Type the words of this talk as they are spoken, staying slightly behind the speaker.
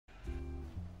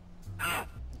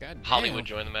God damn. Hollywood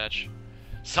joined the match.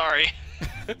 Sorry.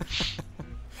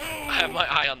 I have my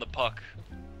eye on the puck.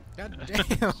 God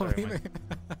damn. Sorry, Mike.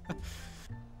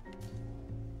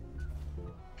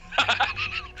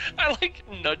 I like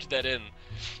nudged that in.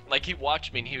 Like he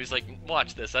watched me and he was like,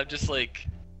 watch this. I'm just like,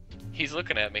 he's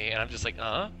looking at me and I'm just like,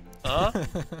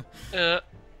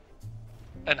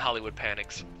 and Hollywood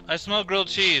panics. I smell grilled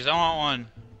cheese. I want one.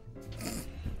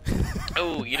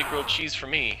 Oh, eat a grilled cheese for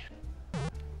me.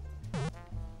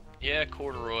 Yeah,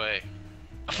 corduroy.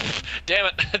 Damn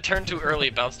it, I turned too early,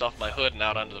 bounced off my hood and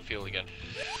out onto the field again.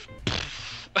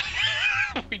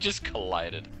 We just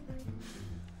collided.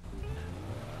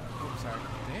 I'm sorry.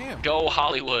 Damn. Go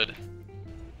Hollywood.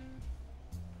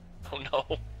 Oh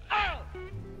no.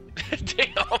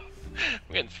 Damn. I'm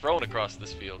getting thrown across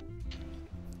this field.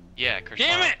 Yeah, Kershaw.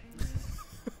 Damn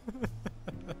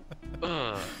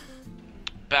it!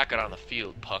 Back it on the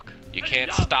field, puck. You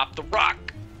can't stop the rock.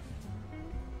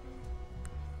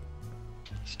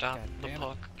 Stop the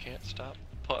puck. Can't stop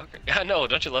the puck. I know,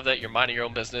 don't you love that? You're minding your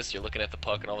own business, you're looking at the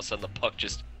puck, and all of a sudden the puck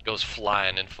just goes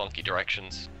flying in funky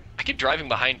directions. I keep driving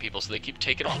behind people, so they keep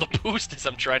taking all the boost as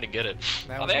I'm trying to get it.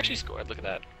 Oh, they actually scored. Look at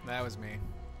that. That was me.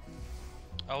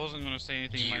 I wasn't gonna say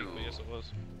anything, Mike, but yes, it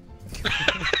was.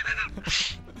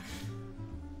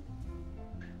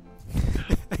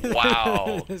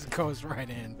 Wow. This goes right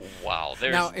in. Wow.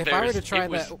 Now, if I were to try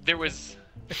that,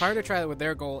 if I were to try that with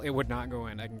their goal, it would not go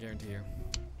in. I can guarantee you.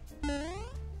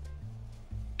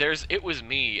 It was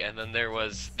me, and then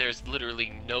there's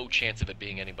literally no chance of it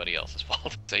being anybody else's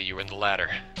fault. Say you were in the ladder.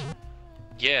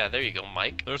 Yeah, there you go,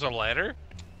 Mike. There's a ladder?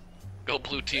 Go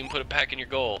blue team, put it back in your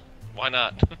goal. Why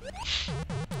not?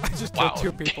 I just killed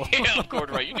 2 people. Damn,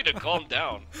 Corduroy, you need to calm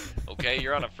down. Okay,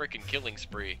 you're on a freaking killing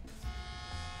spree.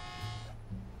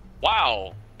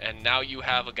 Wow, and now you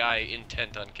have a guy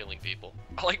intent on killing people.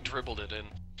 I like dribbled it in.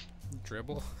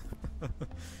 Dribble?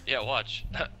 Yeah, watch.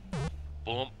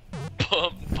 Boom,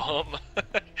 bump, bump.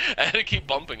 I had to keep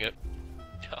bumping it.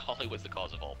 Hollywood's the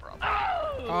cause of all problems.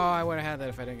 Oh, I would have had that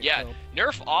if I didn't get killed.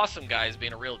 Nerf Awesome Guy is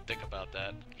being a real dick about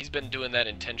that. He's been doing that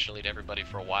intentionally to everybody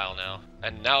for a while now.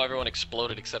 And now everyone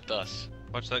exploded except us.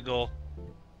 Watch that goal.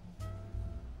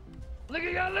 Look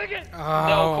at look at! Oh,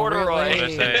 No, Corduroy.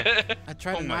 Really? I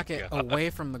tried to Oh my knock it God. away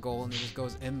from the goal and it just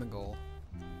goes in the goal.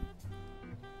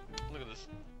 Look at this.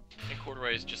 And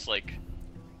Corduroy is just like...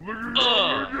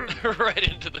 right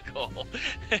into the goal.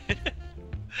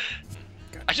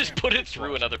 I just put it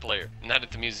through another player. Not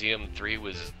at the museum. 3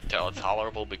 was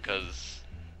tolerable because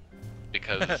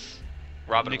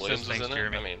Robin Makes Williams was sense, in there.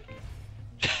 Jeremy.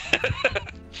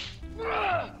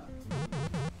 I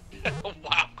mean,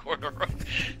 wow, Corduroy.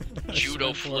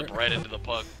 Judo flip right into the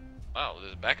puck. Wow,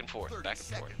 there's back and forth, back and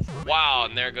forth. Wow,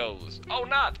 and there goes. Oh,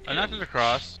 not. I knocked it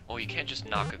across. Oh, you can't just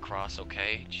knock across,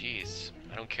 okay? Jeez,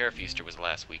 I don't care if Easter was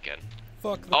last weekend.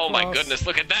 Fuck the Oh my cross. goodness,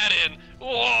 look at that in!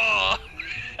 Whoa!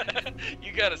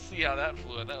 You gotta see how that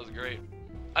flew in, that was great.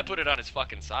 I put it on his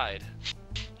fucking side.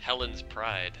 Helen's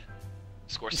pride.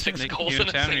 Score 6 Nick, goals you in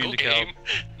a and Tammy single need to go. game.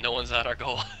 No one's at our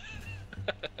goal.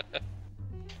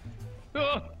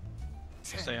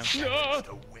 Sam.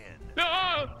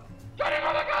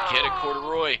 Get it,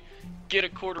 Corduroy! Get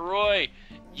it, Corduroy!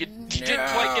 You didn't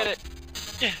quite get it!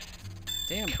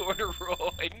 Damn.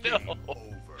 Corduroy, no!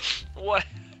 What?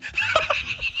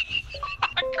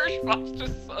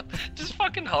 Kershaw's just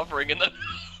fucking hovering in the...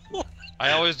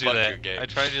 I always do Fuck your that. game. I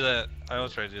try to do that. I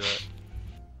always try to do that.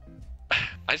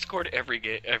 I scored every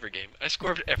game. I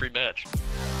scored every match.